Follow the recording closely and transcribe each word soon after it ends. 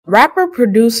Rapper,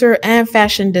 producer, and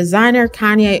fashion designer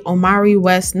Kanye Omari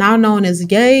West, now known as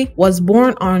Ye, was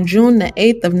born on June the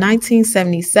 8th of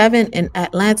 1977 in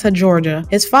Atlanta, Georgia.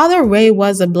 His father, Ray,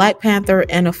 was a Black Panther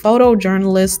and a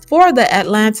photojournalist for the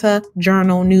Atlanta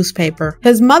Journal newspaper.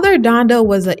 His mother, Donda,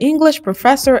 was an English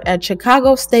professor at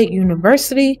Chicago State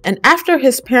University, and after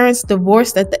his parents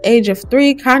divorced at the age of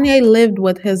 3, Kanye lived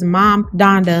with his mom,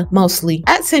 Donda, mostly.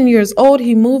 At 10 years old,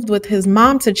 he moved with his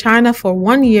mom to China for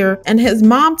 1 year, and his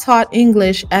mom taught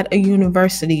English at a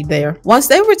university there. Once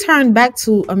they returned back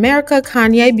to America,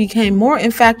 Kanye became more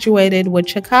infatuated with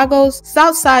Chicago's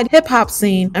Southside hip-hop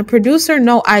scene, and producer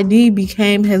No ID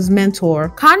became his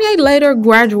mentor. Kanye later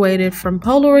graduated from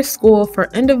Polaris School for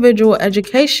Individual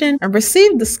Education and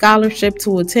received the scholarship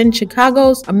to attend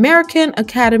Chicago's American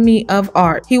Academy of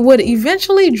Art. He would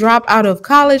eventually drop out of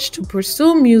college to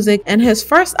pursue music, and his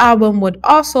first album would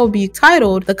also be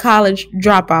titled The College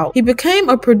Dropout. He became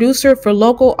a producer for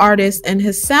local artists, and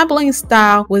his sampling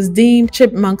style was deemed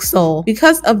chipmunk soul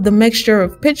because of the mixture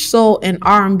of pitch soul and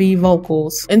R&B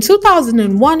vocals. In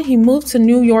 2001, he moved to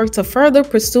New York to further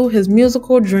pursue his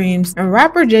musical dreams, and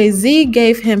rapper Jay-Z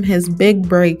gave him his big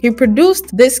break. He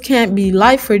produced This Can't Be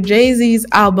Life for Jay-Z's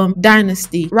album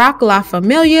Dynasty, Rock La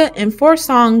Familia, and 4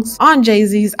 songs on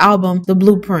Jay-Z's album The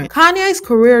Blueprint. Kanye's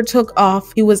career took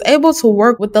off. He was able to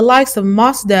work with the likes of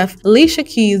Mos Def, Alicia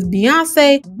Keys,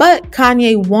 Beyonce, but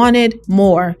Kanye wanted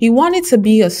more. He wanted to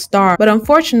be a star, but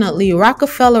unfortunately,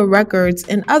 Rockefeller Records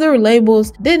and other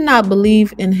labels did not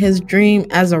believe in his dream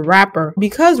as a rapper.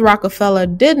 Because Rockefeller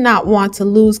did not want to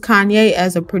lose Kanye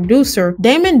as a producer,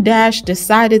 Damon Dash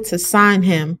decided to sign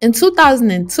him. In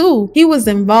 2002, he was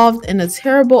involved in a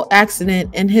terrible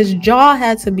accident and his jaw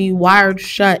had to be wired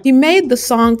shut. He made the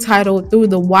song titled Through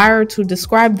the Wire to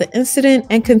describe the incident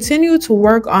and continued to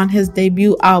work on his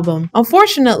debut album.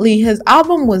 Unfortunately, his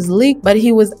album was leaked, but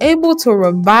he was able to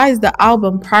revise the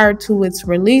album prior to its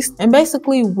release and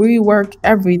basically rework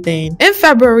everything. In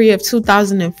February of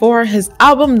 2004, his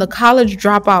album The College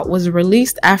Dropout was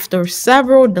released after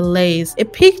several delays.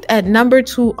 It peaked at number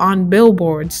 2 on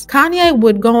Billboards. Kanye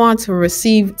would go on to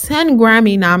receive 10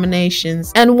 Grammy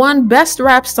nominations and won Best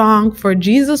Rap Song for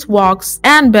Jesus Walks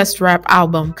and Best Rap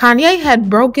Album. Kanye had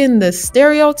broken the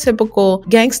stereotypical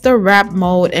gangster rap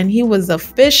mode and he was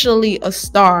officially a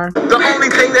star. The only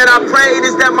thing that I prayed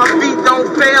is that my feet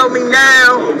don't fail me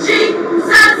now.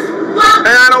 Jesus. And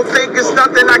I don't think it's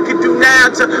nothing I can do now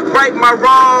to right my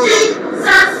wrongs.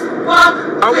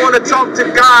 I want to talk to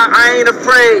God, I ain't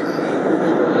afraid.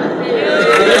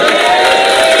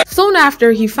 Soon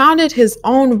after, he founded his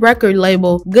own record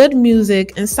label, Good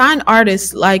Music, and signed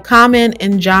artists like Common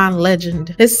and John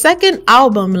Legend. His second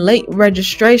album, Late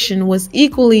Registration, was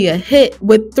equally a hit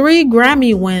with 3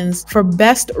 Grammy wins for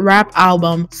Best Rap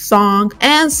Album, Song,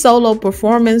 and Solo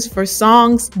Performance for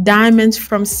songs Diamonds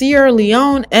from Sierra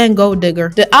Leone and Gold Digger.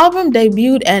 The album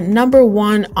debuted at number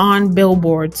 1 on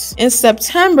Billboards. In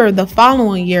September the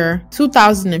following year,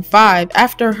 2005,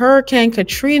 after Hurricane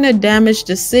Katrina damaged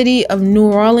the city of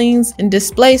New Orleans and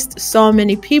displaced so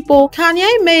many people,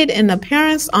 Kanye made an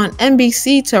appearance on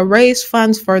NBC to raise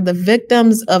funds for the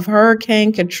victims of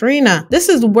Hurricane Katrina. This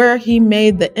is where he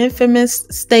made the infamous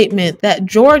statement that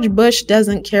George Bush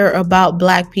doesn't care about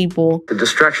Black people. The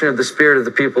destruction of the spirit of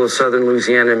the people of southern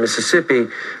Louisiana and Mississippi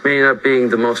may end up being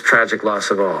the most tragic loss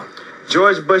of all.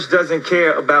 George Bush doesn't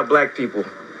care about Black people.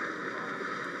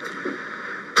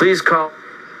 Please call.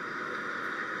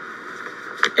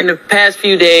 In the past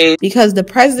few days, because the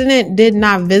president did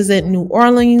not visit New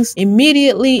Orleans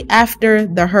immediately after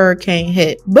the hurricane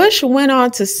hit. Bush went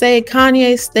on to say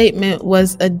Kanye's statement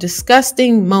was a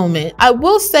disgusting moment. I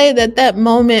will say that that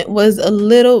moment was a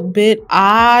little bit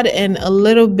odd and a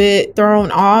little bit thrown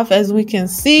off, as we can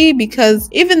see, because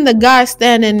even the guy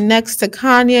standing next to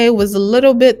Kanye was a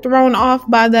little bit thrown off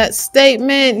by that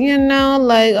statement, you know,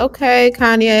 like, okay,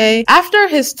 Kanye. After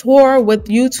his tour with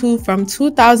U2 from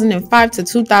 2005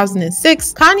 to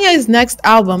 2006, Kanye's next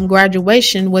album,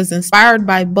 Graduation, was inspired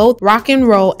by both rock and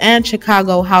roll and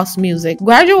Chicago house music.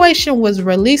 Graduation was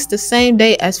released the same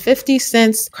day as 50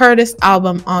 Cent's Curtis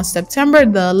album on September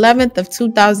the 11th of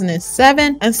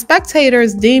 2007, and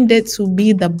spectators deemed it to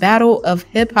be the battle of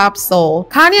hip-hop soul.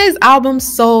 Kanye's album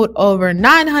sold over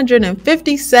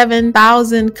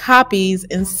 957,000 copies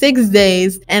in 6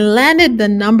 days and landed the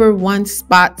 #1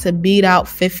 spot to beat out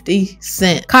 50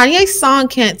 Cent. Kanye's song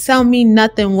Can't Tell Me Nothing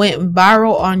Nothing went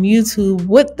viral on YouTube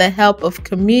with the help of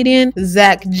comedian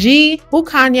Zach G, who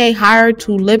Kanye hired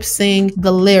to lip sing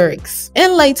the lyrics.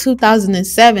 In late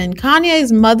 2007,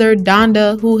 Kanye's mother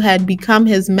Donda, who had become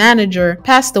his manager,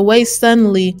 passed away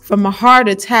suddenly from a heart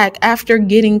attack after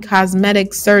getting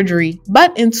cosmetic surgery.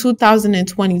 But in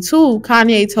 2022,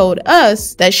 Kanye told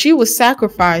us that she was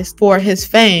sacrificed for his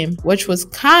fame, which was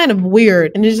kind of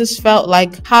weird, and it just felt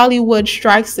like Hollywood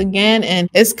strikes again. And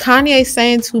is Kanye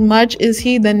saying too much? Is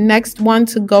he the next one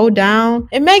to go down?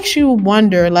 It makes you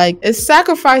wonder, like, is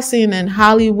sacrificing in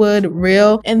Hollywood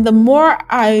real? And the more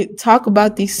I talk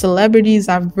about these celebrities,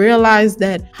 I've realized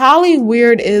that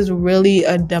Hollywood is really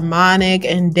a demonic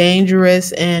and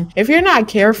dangerous, and if you're not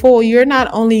careful, you're not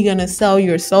only gonna sell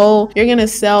your soul, you're gonna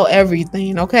sell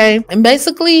everything, okay? And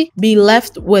basically be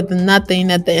left with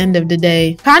nothing at the end of the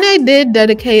day. Kanye did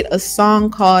dedicate a song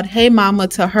called Hey Mama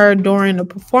to her during a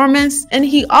performance, and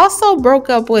he also broke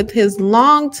up with his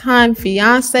longtime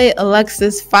fiance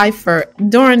Alexis Pfeiffer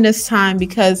during this time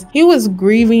because he was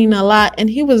grieving a lot and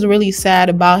he was really sad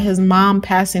about his mom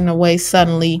passing away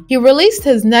suddenly. He released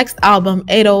his next album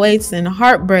 808s and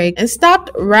Heartbreak and stopped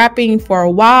rapping for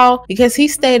a while because he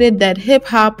stated that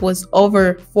hip-hop was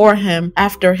over for him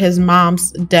after his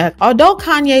mom's death. Although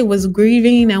Kanye was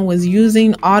grieving and was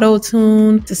using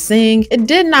auto-tune to sing, it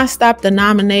did not stop the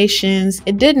nominations.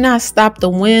 It did not stop the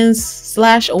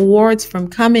wins/awards from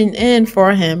coming in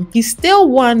for him. He still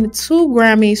won 2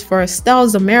 Grammys for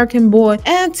Estelle's American Boy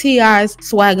and T.I.'s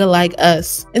Swagger Like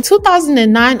Us. In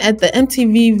 2009 at the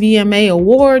MTV VMA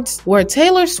Awards, where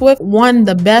Taylor Swift won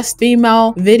the Best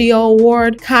Female Video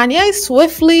Award, Kanye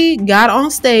swiftly got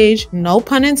on stage, no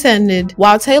pun intended,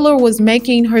 while Taylor was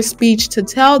making her speech to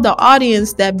tell the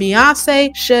audience that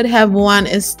Beyonce should have won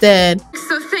instead.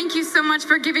 So thank you so much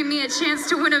for giving me a chance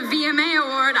to win a VMA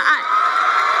award.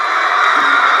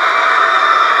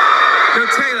 Yo,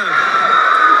 Taylor,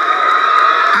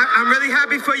 I'm really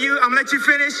happy for you. I'm gonna let you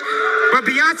finish. But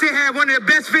Beyonce had one of the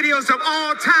best videos of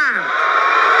all time.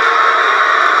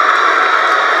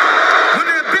 One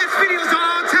of the best videos of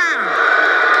all time.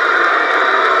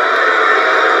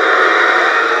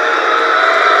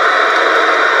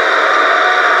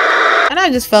 And I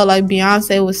just felt like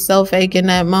Beyonce was so fake in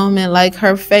that moment, like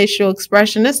her facial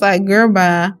expression. It's like, girl,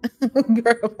 bye.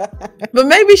 Girl, bye. But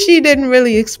maybe she didn't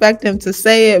really expect him to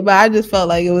say it, but I just felt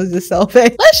like it was just so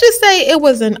fake. Let's just say it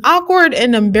was an awkward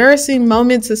and embarrassing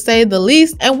moment to say the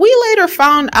least. And we later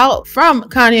found out from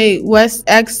Kanye West's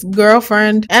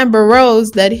ex-girlfriend, Amber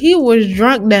Rose, that he was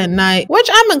drunk that night, which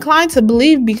I'm inclined to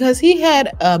believe because he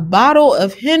had a bottle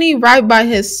of Henny right by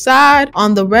his side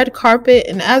on the red carpet.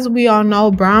 And as we all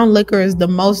know, brown liquor is the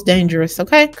most dangerous,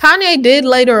 okay? Kanye did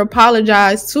later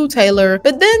apologize to Taylor,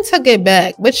 but then took it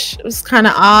back, which was kind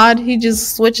of odd. He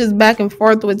just switches back and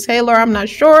forth with Taylor, I'm not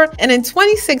sure. And in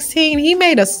 2016, he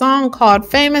made a song called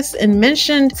Famous and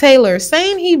mentioned Taylor,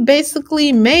 saying he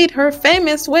basically made her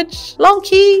famous, which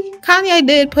low-key, Kanye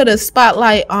did put a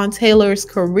spotlight on Taylor's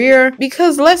career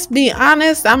because let's be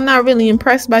honest, I'm not really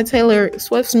impressed by Taylor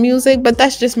Swift's music, but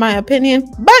that's just my opinion.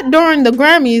 But during the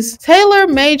Grammys, Taylor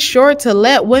made sure to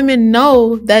let women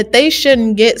know that they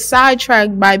shouldn't get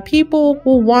sidetracked by people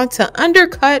who want to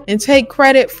undercut and take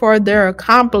credit for their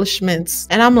accomplishments.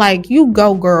 And I'm like, you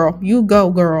go girl, you go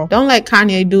girl. Don't let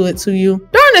Kanye do it to you.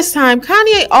 During this time,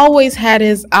 Kanye always had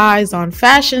his eyes on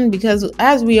fashion because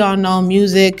as we all know,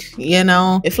 music, you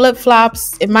know, it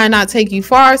flip-flops. It might not take you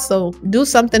far, so do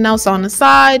something else on the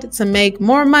side to make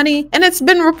more money. And it's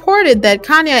been reported that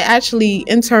Kanye actually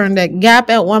interned at Gap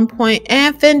at one point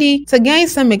and Fendi to gain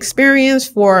some experience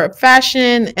for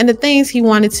fashion and the things he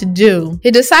wanted to do.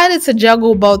 He decided to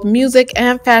juggle both music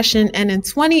and fashion, and in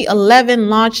 2011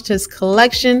 launched his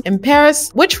collection in Paris,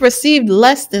 which received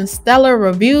less than stellar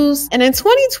reviews. And in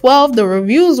 2012 the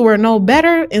reviews were no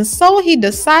better, and so he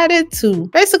decided to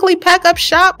basically pack up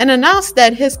shop and announce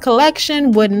that his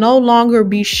collection would no longer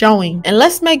be showing. And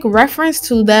let's make reference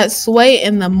to that Sway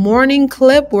in the Morning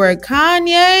clip where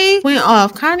Kanye went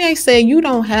off. Kanye said, you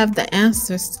don't have the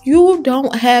answers. You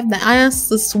don't have the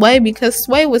answers, Sway, because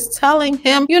Sway was telling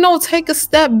him, you know, take a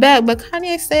step back. But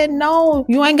Kanye said, no,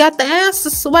 you ain't got the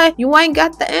answers, Sway. You ain't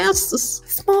got the answers.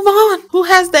 Let's move on. Who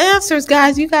has the answers,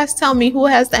 guys? You guys tell me who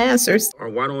has the answers. Or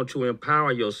why don't you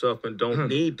empower yourself and don't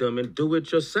need them and do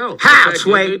it yourself? How,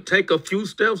 Sway? Take a few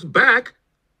steps back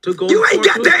You ain't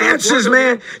got the answers,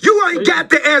 man. You ain't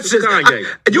got the answers.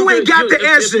 You ain't got the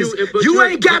answers. You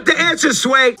ain't got the answers,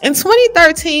 Sway. In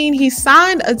 2013, he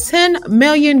signed a $10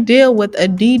 million deal with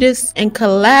Adidas and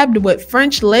collabed with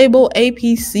French label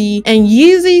APC, and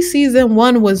Yeezy Season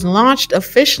 1 was launched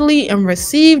officially and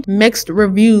received mixed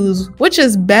reviews, which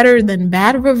is better than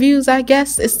bad reviews, I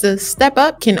guess. It's the step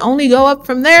up, can only go up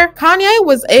from there. Kanye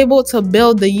was able to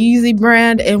build the Yeezy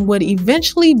brand and would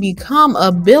eventually become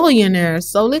a billionaire.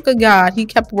 So look at God, he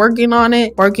kept working on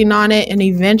it, and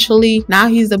eventually now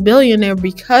he's a billionaire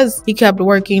because he kept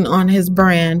working on his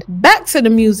brand. Back to the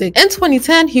music. In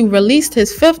 2010, he released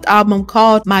his 5th album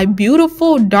called My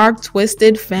Beautiful Dark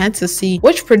Twisted Fantasy,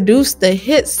 which produced the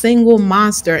hit single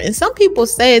Monster. And some people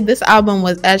say this album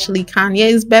was actually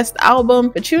Kanye's best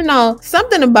album, but you know,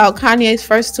 something about Kanye's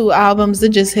first 2 albums, it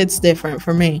just hits different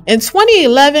for me. In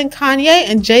 2011, Kanye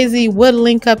and Jay-Z would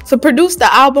link up to produce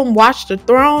the album Watch the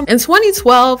Throne. In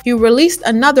 2012, he released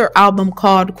another album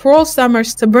called Cruel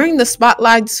Summers to bring the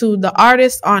spotlight to the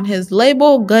artist on his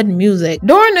label Good Music.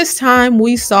 During this time,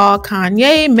 we saw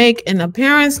Kanye make an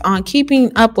appearance on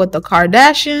Keeping Up with the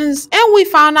Kardashians, and we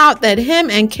found out that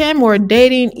him and Kim were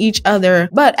dating each other.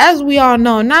 But as we all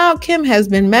know now, Kim has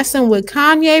been messing with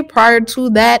Kanye prior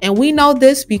to that, and we know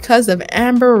this because of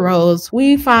Amber Rose.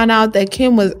 We found out that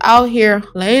Kim was out here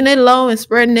laying it low and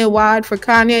spreading it wide for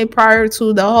Kanye prior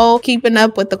to the whole Keeping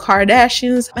Up with the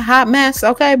Kardashians hot mess,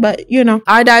 okay? But you know,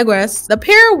 I digress. The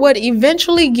pair would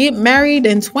eventually get married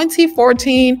in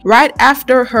 2014, right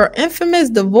after her infamous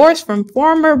divorce from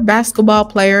former basketball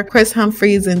player Kris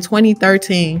Humphries in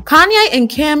 2013. Kanye and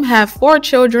Kim have 4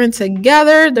 children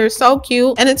together. They're so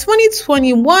cute. And in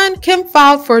 2021, Kim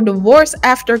filed for divorce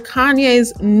after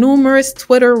Kanye's numerous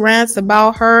Twitter rants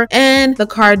about her and the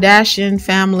Kardashian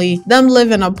family, them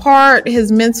living apart,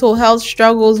 his mental health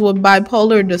struggles with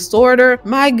bipolar disorder.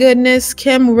 My goodness,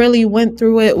 Kim really went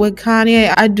through it with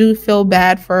Kanye. I do feel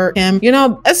bad for him. You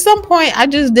know, at some point, I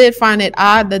just did find it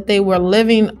odd that they were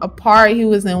living apart. He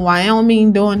was in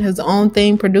Wyoming doing his own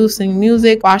thing, producing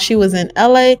music, while she was in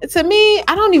LA. To me,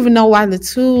 I don't even know why the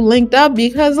two linked up,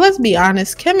 because let's be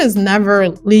honest, Kim is never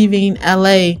leaving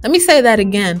LA. Let me say that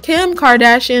again. Kim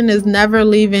Kardashian is never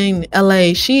leaving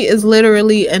LA. She is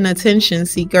literally an attention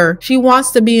seeker. She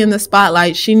wants to be in the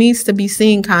spotlight. She needs to be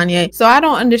seeing Kanye. So I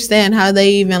don't understand how they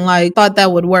even like thought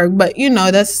that would work, but you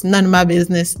know, that's none of my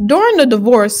business. During the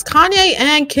divorce, Kanye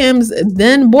and Kim's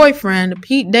then boyfriend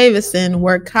Pete Davidson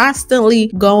were constantly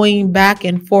going back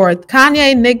and forth.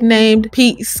 Kanye nicknamed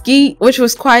Pete Skeet, which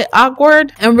was quite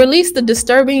awkward, and released a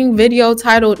disturbing video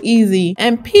titled Easy.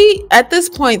 And Pete at this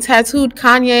point tattooed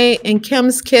Kanye and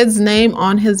Kim's kid's name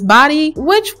on his body,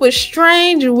 which was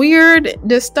strange, weird,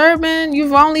 disturbing.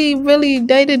 You've only really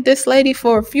dated this lady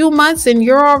for a few months and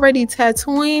you're already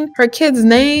tattooing her kids'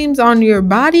 names on your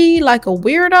body like a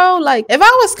weirdo. Like, if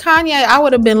I was Kanye, I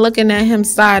would have been looking at him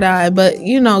side-eye, but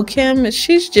you know, Kim,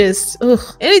 she's just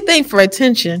anything for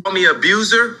attention. Call me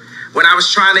abuser when I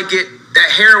was trying to get that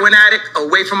heroin addict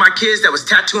away from my kids that was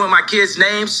tattooing my kids'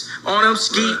 names on them.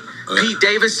 Skeet, Pete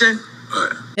Davidson.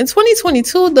 In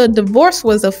 2022, the divorce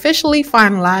was officially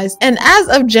finalized, and as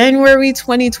of January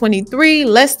 2023,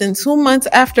 less than 2 months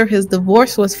after his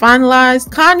divorce was finalized,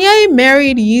 Kanye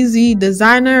married Yeezy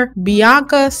designer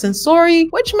Bianca Censori,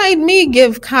 which made me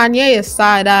give Kanye a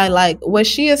side eye. Like, was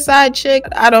she a side chick?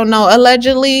 I don't know.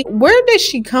 Allegedly. Where did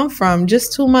she come from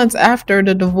just 2 months after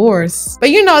the divorce?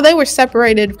 But you know, they were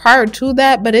separated prior to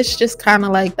that, but it's just kind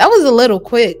of like, that was a little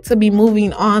quick to be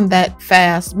moving on that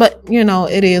fast, but you know,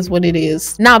 it is what it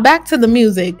is. Now back to the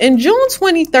music. In June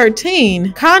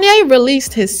 2013, Kanye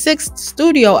released his 6th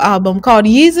studio album called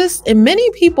Yeezus, and many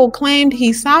people claimed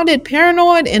he sounded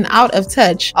paranoid and out of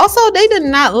touch. Also, they did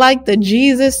not like the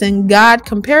Jesus and God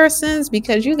comparisons,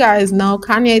 because you guys know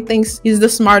Kanye thinks he's the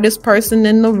smartest person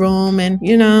in the room, and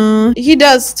you know, he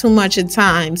does too much at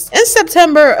times. In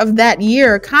September of that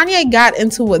year, Kanye got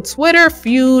into a Twitter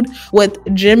feud with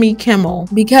Jimmy Kimmel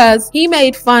because he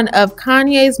made fun of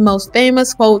Kanye's most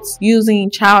famous quotes using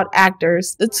child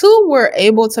actors. The two were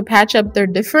able to patch up their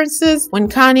differences when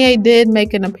Kanye did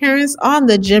make an appearance on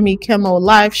the Jimmy Kimmel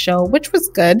live show, which was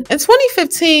good. In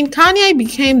 2015, Kanye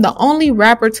became the only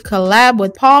rapper to collab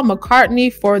with Paul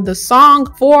McCartney for the song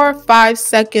 4 5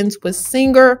 Seconds with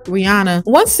singer Rihanna.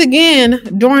 Once again,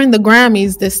 during the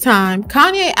Grammys this time,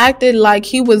 Kanye acted like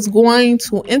he was going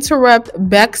to interrupt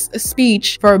Beck's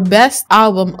speech for Best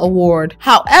Album Award.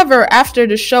 However, after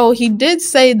the show, he did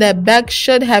say that Beck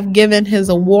should have given his his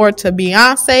award to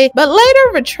Beyonce, but later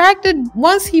retracted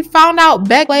once he found out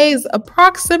Beck plays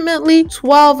approximately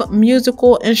 12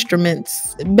 musical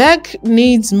instruments. Beck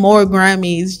needs more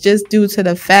Grammys just due to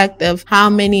the fact of how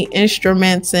many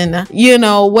instruments and, you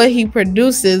know, what he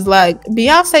produces. Like,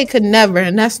 Beyonce could never,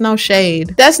 and that's no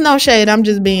shade. That's no shade, I'm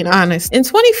just being honest. In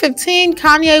 2015,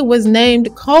 Kanye was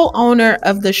named co-owner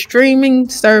of the streaming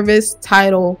service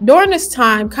Tidal. During this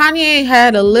time, Kanye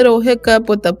had a little hiccup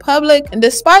with the public, and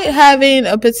despite having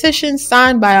a petition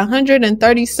signed by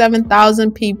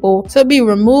 137,000 people to be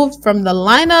removed from the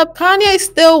lineup, Kanye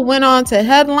still went on to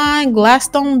headline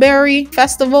Glastonbury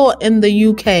Festival in the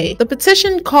UK. The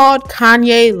petition called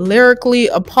Kanye lyrically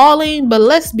appalling, but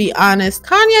let's be honest,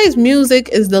 Kanye's music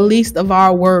is the least of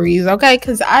our worries, okay?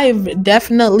 Because I've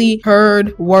definitely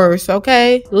heard worse,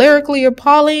 okay? Lyrically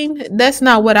appalling, that's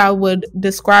not what I would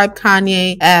describe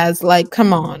Kanye as. Like,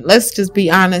 come on, let's just be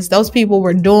honest. Those people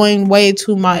were doing way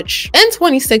too much. In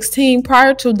 2016,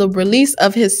 prior to the release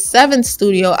of his 7th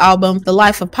studio album, The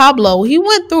Life of Pablo, he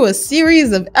went through a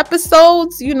series of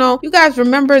episodes. You know, you guys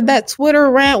remember that Twitter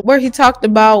rant where he talked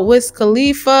about Wiz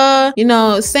Khalifa, you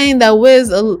know, saying that Wiz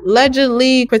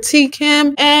allegedly critiqued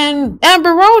him, and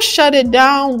Amber Rose shut it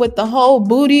down with the whole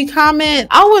booty comment.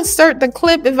 I'll insert the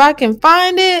clip if I can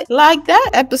find it. Like,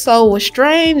 that episode was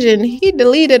strange, and he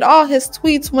deleted all his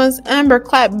tweets once Amber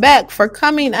clapped back for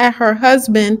coming at her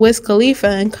husband, Wiz Khalifa,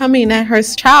 and coming at her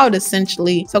child,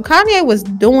 essentially. So Kanye was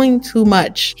doing too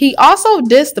much. He also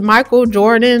dissed Michael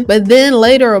Jordan, but then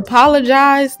later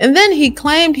apologized, and then he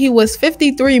claimed he was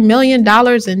 $53 million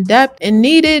in debt and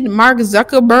needed Mark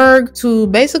Zuckerberg to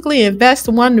basically invest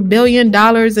 $1 billion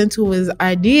into his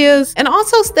ideas, and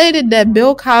also stated that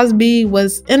Bill Cosby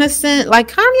was innocent. Like,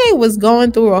 Kanye was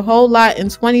going through a whole lot in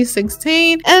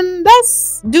 2016, and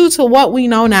that's due to what we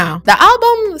know now. The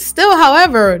album still,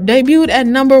 however, debuted at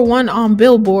 #1 on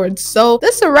Billboard, so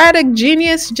this erratic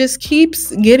genius just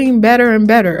keeps getting better and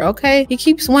better, okay? He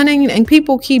keeps winning and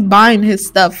people keep buying his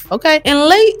stuff, okay? In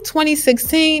late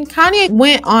 2016, Kanye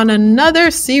went on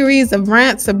another series of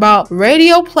rants about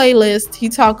radio playlists. He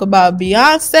talked about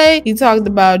Beyonce, he talked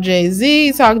about Jay-Z,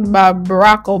 he talked about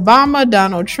Barack Obama,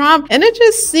 Donald Trump, and it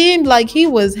just seemed like he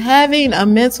was having a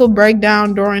mental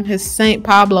breakdown during his St.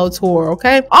 Pablo tour,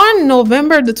 okay? On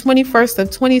November the 21st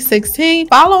of 2016,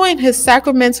 following his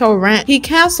Sacramento rant, he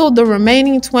canceled the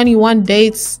remaining 21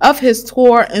 dates of his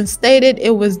tour and stated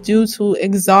it was due to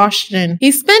exhaustion.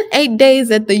 He spent 8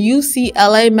 days at the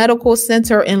UCLA Medical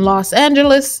Center in Los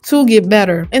Angeles to get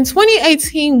better. In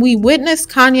 2018, we witnessed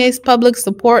Kanye's public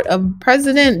support of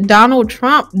President Donald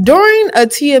Trump. During a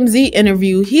TMZ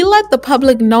interview, he let the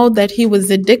public know that he was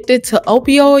addicted to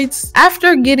opioids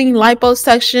after getting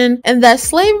liposuction and that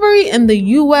slavery in the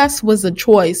US was a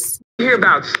choice. You hear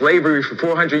about slavery for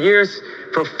 400 years?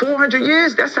 For 400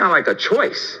 years? That sounds like a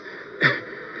choice.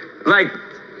 Like,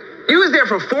 you was there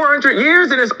for 400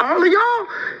 years and it's all of y'all?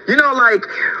 You know, like,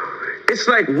 it's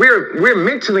like we're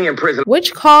mentally in prison.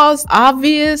 Which caused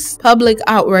obvious public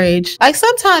outrage. Like,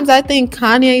 sometimes I think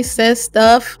Kanye says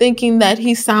stuff thinking that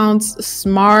he sounds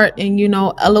smart and, you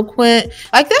know, eloquent.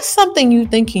 Like, that's something you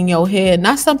think in your head,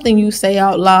 not something you say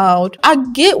out loud. I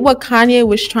get what Kanye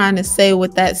was trying to say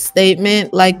with that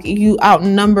statement. Like, you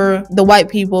outnumber the white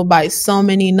people by so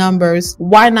many numbers.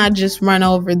 Why not just run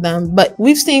over them? But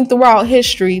we've seen throughout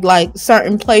history, like,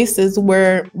 certain places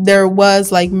where there was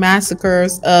like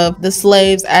massacres of the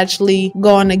slaves actually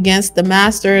going against the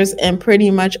masters and pretty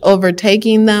much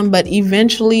overtaking them, but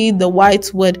eventually the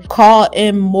whites would call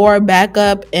in more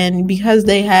backup, and because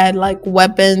they had like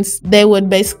weapons, they would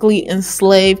basically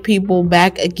enslave people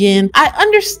back again. I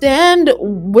understand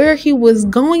where he was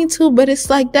going to, but it's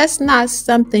like, that's not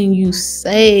something you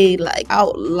say like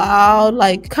out loud.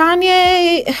 Like,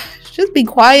 Kanye, just be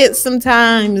quiet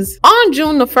sometimes. On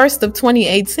June the 1st of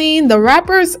 2018, the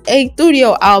rapper's 8th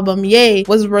studio album, Ye,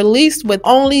 was released with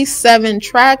only 7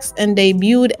 tracks and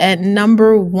debuted at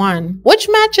 #1, which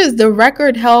matches the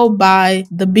record held by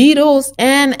the Beatles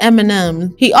and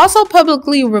Eminem. He also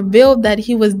publicly revealed that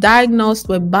he was diagnosed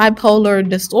with bipolar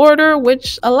disorder,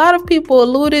 which a lot of people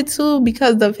alluded to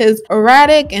because of his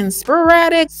erratic and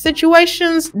sporadic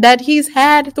situations that he's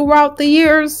had throughout the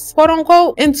years, quote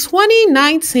unquote. In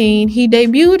 2019, he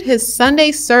debuted his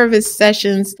Sunday service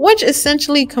sessions, which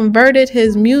essentially converted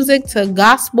his music to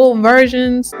gospel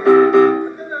versions.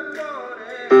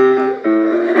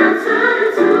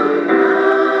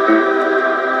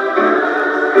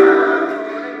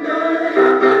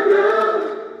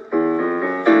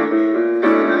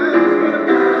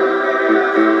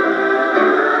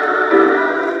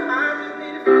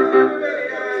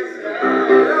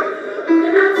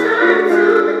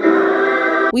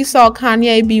 We We saw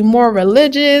Kanye be more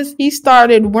religious. He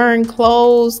started wearing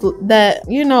clothes that,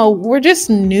 you know, were just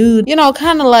nude, you know,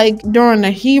 kind of like during the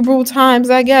Hebrew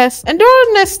times, I guess. And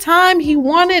during this time, he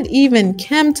wanted even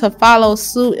Kim to follow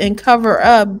suit and cover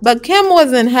up. But Kim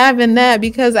wasn't having that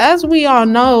because, as we all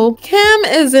know, Kim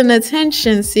is an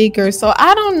attention seeker. So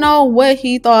I don't know what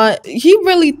he thought. He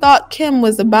really thought Kim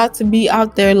was about to be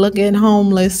out there looking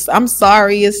homeless. I'm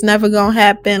sorry, it's never gonna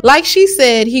happen. Like she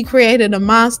said, he created a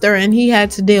monster and he had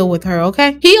to deal with her,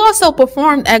 okay? He also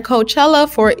performed at Coachella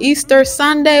for Easter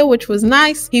Sunday, which was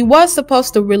nice. He was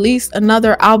supposed to release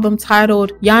another album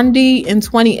titled Yandi in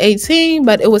 2018,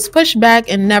 but it was pushed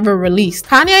back and never released.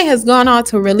 Kanye has gone on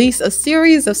to release a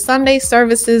series of Sunday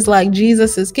services like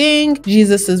Jesus is King,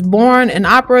 Jesus is Born, and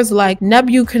operas like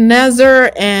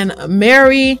Nebuchadnezzar and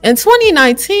Mary. In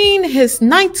 2019, his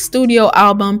 9th studio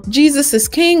album, Jesus is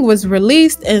King, was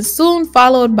released and soon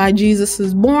followed by Jesus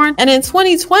is Born. And in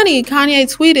 2020, Kanye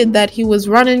tweeted that he was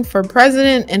running for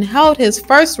president and held his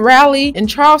first rally in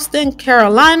Charleston,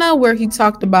 Carolina, where he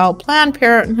talked about Planned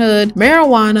Parenthood,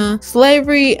 marijuana,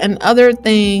 slavery, and other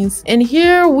things. And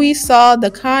here we saw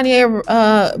the Kanye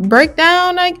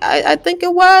breakdown, I think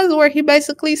it was, where he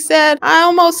basically said, I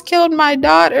almost killed my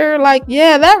daughter. Like,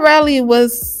 yeah, that rally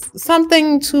was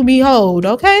something to behold,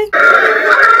 okay?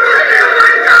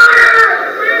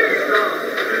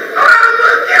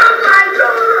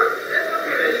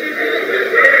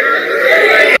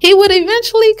 He would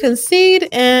eventually concede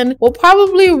and will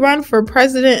probably run for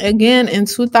president again in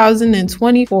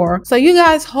 2024. So you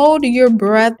guys hold your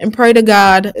breath and pray to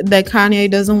God that Kanye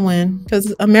doesn't win,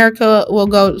 because America will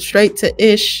go straight to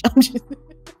ish.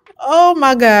 Oh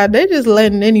my God, they're just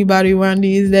letting anybody run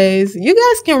these days. You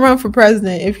guys can run for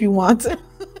president if you want to.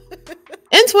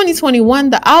 In 2021,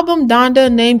 the album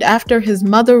Donda, named after his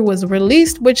mother, was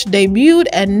released, which debuted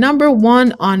at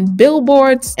 #1 on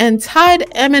Billboard's and tied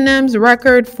Eminem's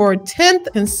record for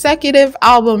 10th consecutive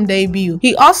album debut.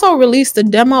 He also released a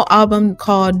demo album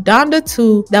called Donda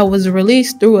 2 that was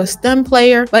released through a stem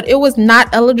player, but it was not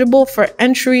eligible for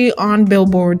entry on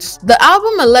Billboard's. The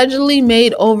album allegedly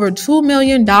made over $2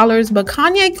 million, but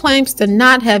Kanye claims to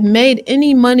not have made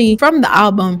any money from the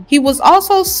album. He was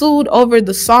also sued over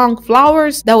the song Flowers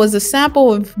that was a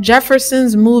sample of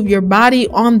Jefferson's Move Your Body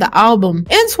on the album.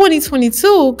 In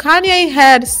 2022, Kanye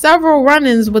had several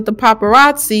run-ins with the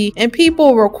paparazzi and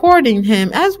people recording him.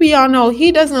 As we all know,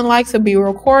 he doesn't like to be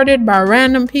recorded by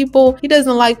random people. He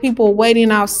doesn't like people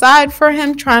waiting outside for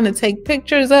him, trying to take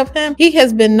pictures of him. He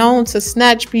has been known to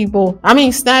snatch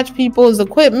people's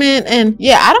equipment. And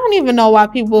yeah, I don't even know why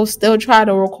people still try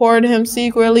to record him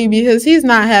secretly, because he's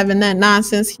not having that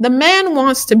nonsense. The man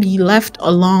wants to be left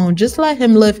alone. Just let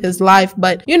him live his life.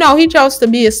 But you know, he chose to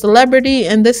be a celebrity,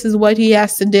 and this is what he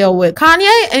has to deal with.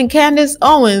 Kanye and Candace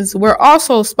Owens were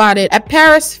also spotted at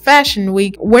Paris Fashion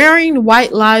Week wearing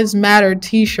White Lives Matter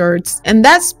t-shirts, and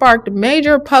that sparked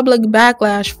major public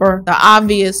backlash for the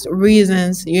obvious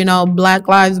reasons. You know, Black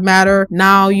Lives Matter.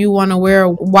 Now you want to wear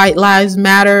White Lives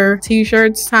Matter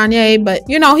t-shirts, Kanye. But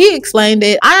you know, he explained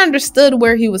it. I understood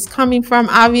where he was coming from,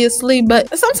 obviously,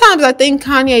 but sometimes I think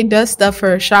Kanye does stuff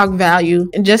for shock value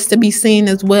and just to be seen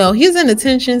as well. He's an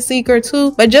attention seeker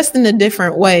too, but just in a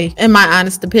different way, in my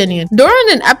honest opinion. During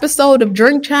an episode of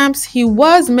Drink Champs, he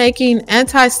was making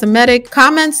anti-Semitic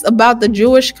comments about the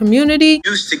Jewish community.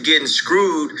 Used to getting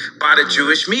screwed by the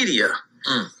Jewish media.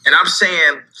 And I'm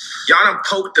saying, y'all done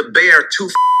poked the bear too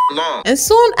long. And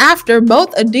soon after,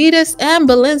 both Adidas and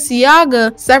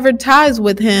Balenciaga severed ties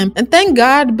with him. And thank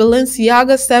God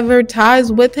Balenciaga severed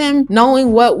ties with him,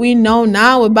 knowing what we know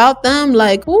now about them.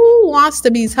 Like, who wants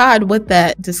to be tied with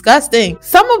that? Disgusting.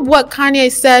 Some of what Kanye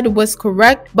said was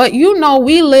correct, but you know,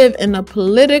 we live in a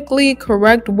politically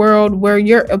correct world where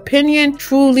your opinion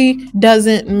truly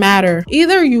doesn't matter.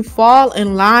 Either you fall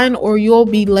in line or you'll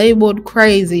be labeled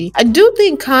crazy. I do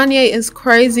think Kanye is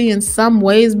crazy in some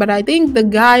ways, but I think the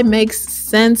guy makes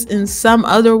sense in some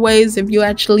other ways if you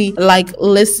actually like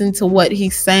listen to what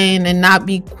he's saying and not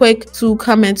be quick to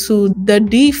come into the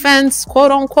defense,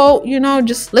 quote unquote. You know,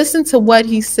 just listen to what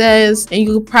he says and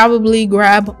you could probably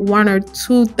grab one or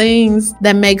two things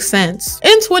that make sense.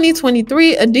 In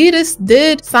 2023, Adidas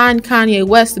did sign Kanye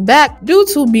West back due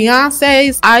to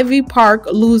Beyonce's Ivy Park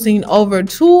losing over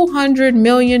 $200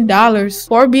 million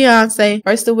for Beyonce.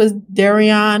 First it was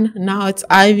Darion, now it's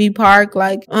Ivy Park.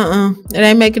 Like, it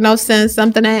ain't making no sense.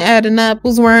 something ain't adding up.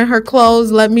 Who's wearing her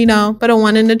clothes? Let me know. Put a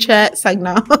 1 in the chat. It's like,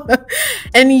 no.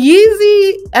 And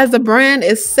Yeezy as a brand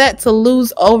is set to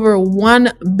lose over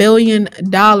 $1 billion,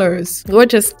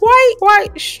 which is quite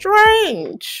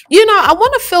strange. You know, I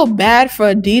want to feel bad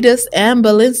for Adidas and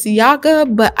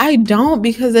Balenciaga, but I don't,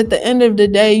 because at the end of the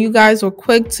day, you guys were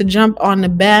quick to jump on the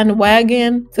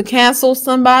bandwagon to cancel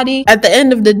somebody. At the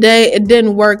end of the day, it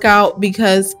didn't work out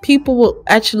because people will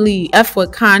actually F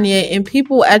with Kanye, and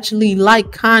people actually like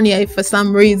Kanye for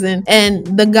some reason, and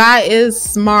the guy is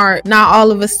smart. Now all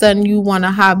of a sudden you want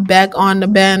to hop back on the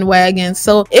bandwagon.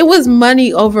 So it was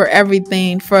money over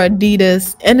everything for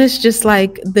Adidas, and it's just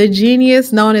like the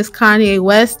genius known as Kanye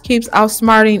West keeps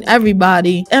outsmarting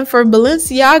everybody. And for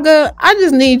Balenciaga, I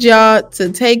just need y'all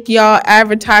to take y'all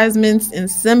advertisements and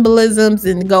symbolisms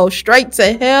and go straight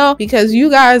to hell, because you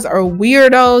guys are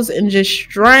weirdos and just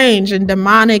strange and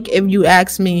demonic if you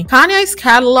ask me. Kanye's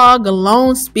catalog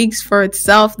alone speaks for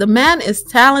itself. The man is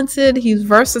talented, he's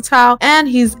versatile, and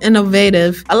he's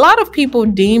innovative. A lot of people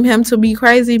deem him to be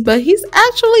crazy, but he's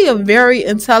actually a very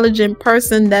intelligent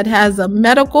person that has a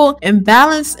medical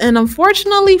imbalance, and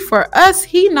unfortunately for us,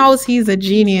 he knows he's a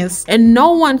genius and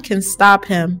no one can stop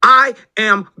him. I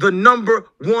am the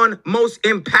 #1 most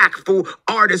impactful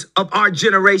artist of our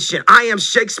generation. I am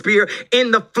Shakespeare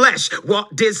in the flesh.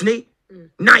 Walt Disney,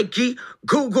 Nike,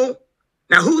 Google.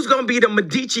 Now, who's going to be the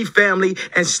Medici family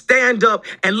and stand up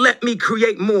and let me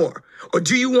create more? Or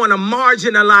do you want to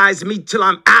marginalize me till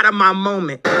I'm out of my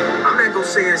moment? I'm not going to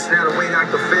say it's not a way I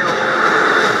can fail.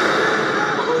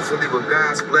 But hopefully with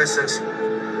God's blessings,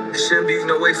 there shouldn't be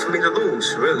no way for me to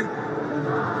lose, really.